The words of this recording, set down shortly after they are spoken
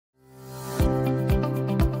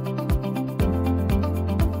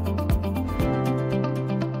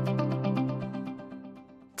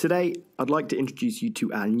Today, I'd like to introduce you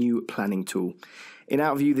to our new planning tool. In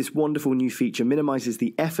our view, this wonderful new feature minimises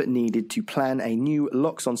the effort needed to plan a new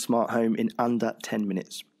Loxone smart home in under 10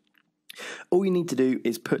 minutes. All you need to do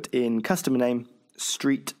is put in customer name,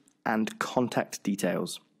 street, and contact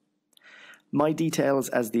details. My details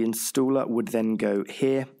as the installer would then go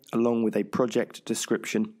here, along with a project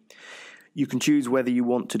description. You can choose whether you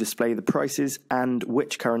want to display the prices and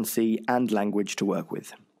which currency and language to work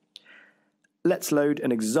with. Let's load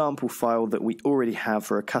an example file that we already have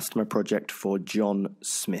for a customer project for John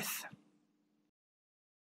Smith.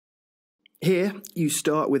 Here, you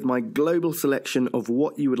start with my global selection of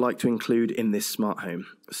what you would like to include in this smart home,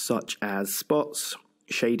 such as spots,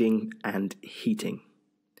 shading, and heating.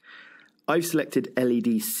 I've selected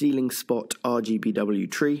LED ceiling spot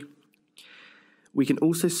RGBW tree. We can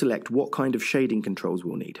also select what kind of shading controls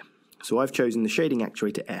we'll need. So I've chosen the shading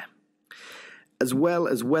actuator air, as well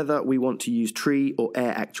as whether we want to use tree or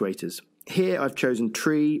air actuators. Here I've chosen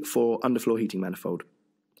tree for underfloor heating manifold.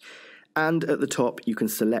 And at the top you can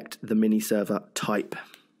select the mini server type.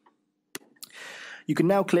 You can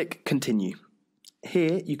now click continue.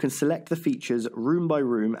 Here you can select the features room by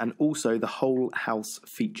room and also the whole house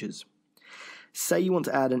features. Say you want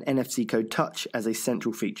to add an NFC code touch as a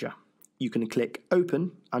central feature. You can click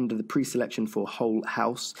Open under the pre-selection for whole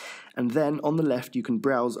house, and then on the left you can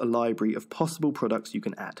browse a library of possible products you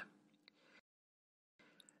can add.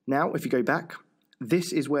 Now, if you go back,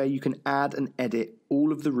 this is where you can add and edit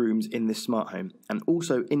all of the rooms in this smart home, and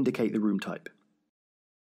also indicate the room type.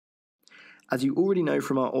 As you already know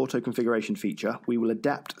from our auto configuration feature, we will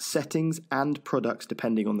adapt settings and products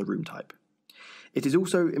depending on the room type. It is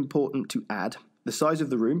also important to add the size of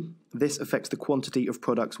the room. This affects the quantity of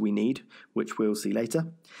products we need, which we'll see later,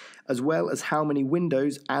 as well as how many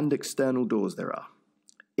windows and external doors there are.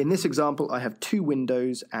 In this example, I have 2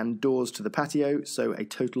 windows and doors to the patio, so a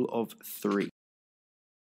total of 3.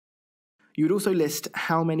 You would also list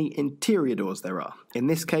how many interior doors there are. In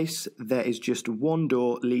this case, there is just 1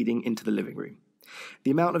 door leading into the living room.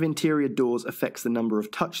 The amount of interior doors affects the number of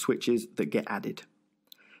touch switches that get added.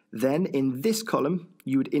 Then, in this column,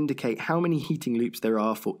 you would indicate how many heating loops there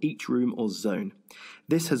are for each room or zone.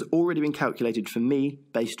 This has already been calculated for me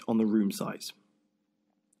based on the room size.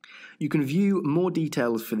 You can view more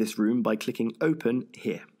details for this room by clicking Open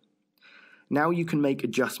here. Now you can make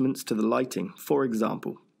adjustments to the lighting. For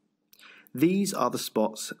example, these are the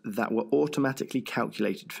spots that were automatically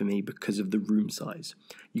calculated for me because of the room size.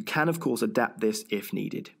 You can, of course, adapt this if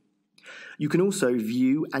needed. You can also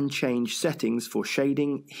view and change settings for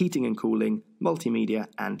shading, heating and cooling, multimedia,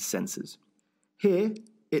 and sensors. Here,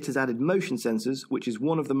 it has added motion sensors, which is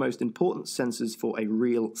one of the most important sensors for a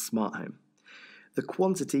real smart home. The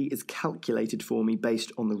quantity is calculated for me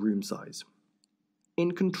based on the room size.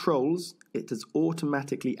 In controls, it has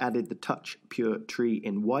automatically added the touch pure tree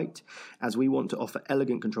in white, as we want to offer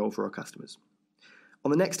elegant control for our customers. On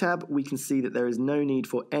the next tab, we can see that there is no need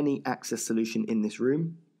for any access solution in this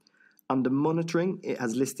room. Under monitoring, it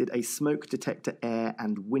has listed a smoke detector air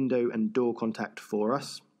and window and door contact for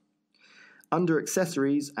us. Under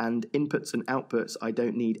accessories and inputs and outputs, I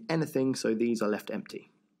don't need anything, so these are left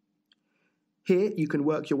empty. Here you can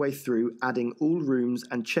work your way through adding all rooms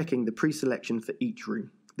and checking the pre-selection for each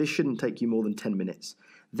room. This shouldn't take you more than 10 minutes.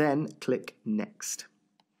 Then click Next.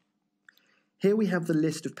 Here we have the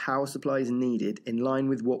list of power supplies needed in line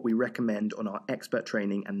with what we recommend on our expert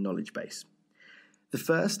training and knowledge base. The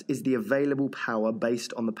first is the available power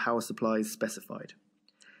based on the power supplies specified.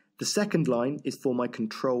 The second line is for my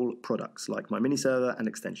control products, like my mini server and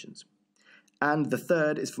extensions. And the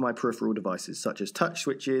third is for my peripheral devices, such as touch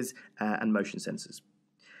switches and motion sensors.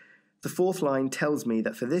 The fourth line tells me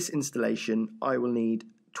that for this installation, I will need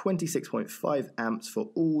 26.5 amps for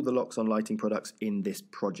all the Loxone lighting products in this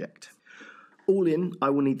project. All in, I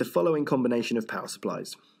will need the following combination of power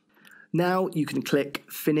supplies. Now you can click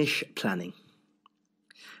Finish Planning.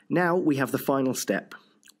 Now we have the final step.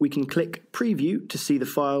 We can click Preview to see the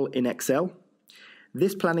file in Excel.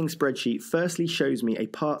 This planning spreadsheet firstly shows me a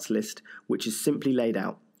parts list which is simply laid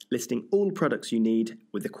out, listing all products you need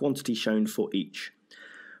with the quantity shown for each.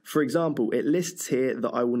 For example, it lists here that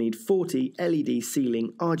I will need 40 LED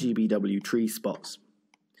ceiling RGBW tree spots.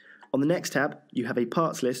 On the next tab, you have a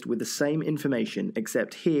parts list with the same information,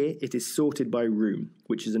 except here it is sorted by room,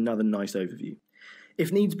 which is another nice overview.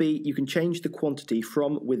 If needs be, you can change the quantity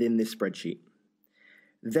from within this spreadsheet.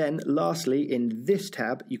 Then, lastly, in this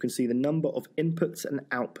tab, you can see the number of inputs and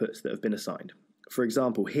outputs that have been assigned. For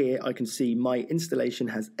example, here I can see my installation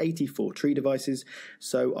has 84 tree devices,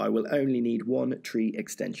 so I will only need 1 tree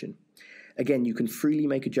extension. Again, you can freely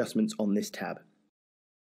make adjustments on this tab.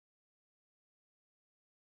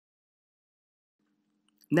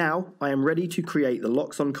 Now I am ready to create the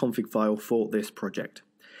Loxone config file for this project.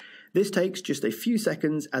 This takes just a few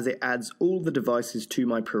seconds as it adds all the devices to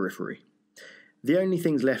my periphery. The only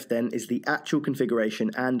things left then is the actual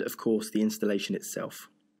configuration and, of course, the installation itself.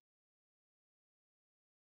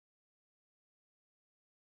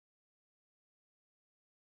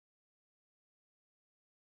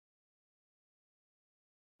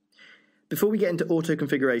 Before we get into auto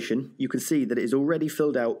configuration, you can see that it has already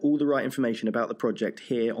filled out all the right information about the project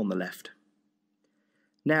here on the left.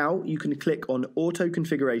 Now you can click on auto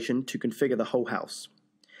configuration to configure the whole house.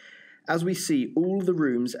 As we see, all the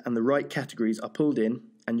rooms and the right categories are pulled in,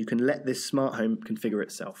 and you can let this smart home configure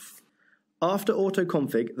itself. After auto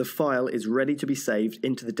config, the file is ready to be saved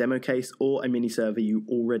into the demo case or a mini server you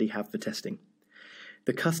already have for testing.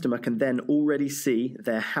 The customer can then already see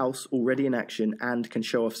their house already in action and can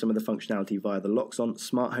show off some of the functionality via the Loxone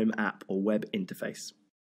smart home app or web interface.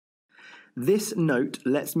 This note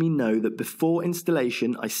lets me know that before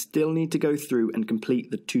installation I still need to go through and complete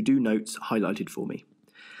the to-do notes highlighted for me,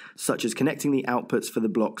 such as connecting the outputs for the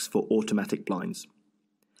blocks for automatic blinds.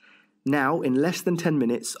 Now, in less than 10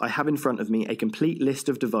 minutes, I have in front of me a complete list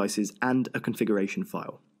of devices and a configuration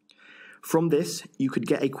file. From this, you could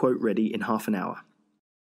get a quote ready in half an hour.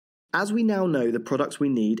 As we now know the products we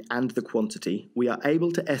need and the quantity, we are able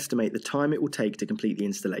to estimate the time it will take to complete the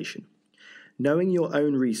installation. Knowing your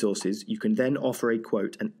own resources, you can then offer a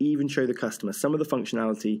quote and even show the customer some of the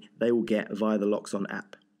functionality they will get via the Loxone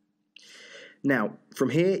app. Now, from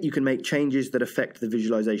here you can make changes that affect the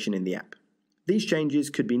visualization in the app. These changes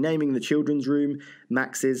could be naming the children's room,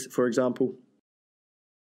 Max's for example.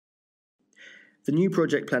 The new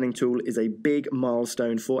project planning tool is a big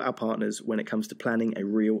milestone for our partners when it comes to planning a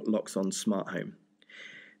real Loxone smart home.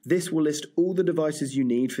 This will list all the devices you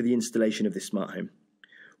need for the installation of this smart home.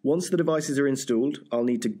 Once the devices are installed, I'll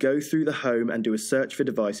need to go through the home and do a search for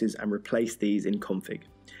devices and replace these in config.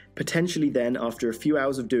 Potentially then, after a few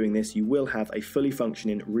hours of doing this, you will have a fully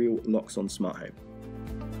functioning real Loxone smart home.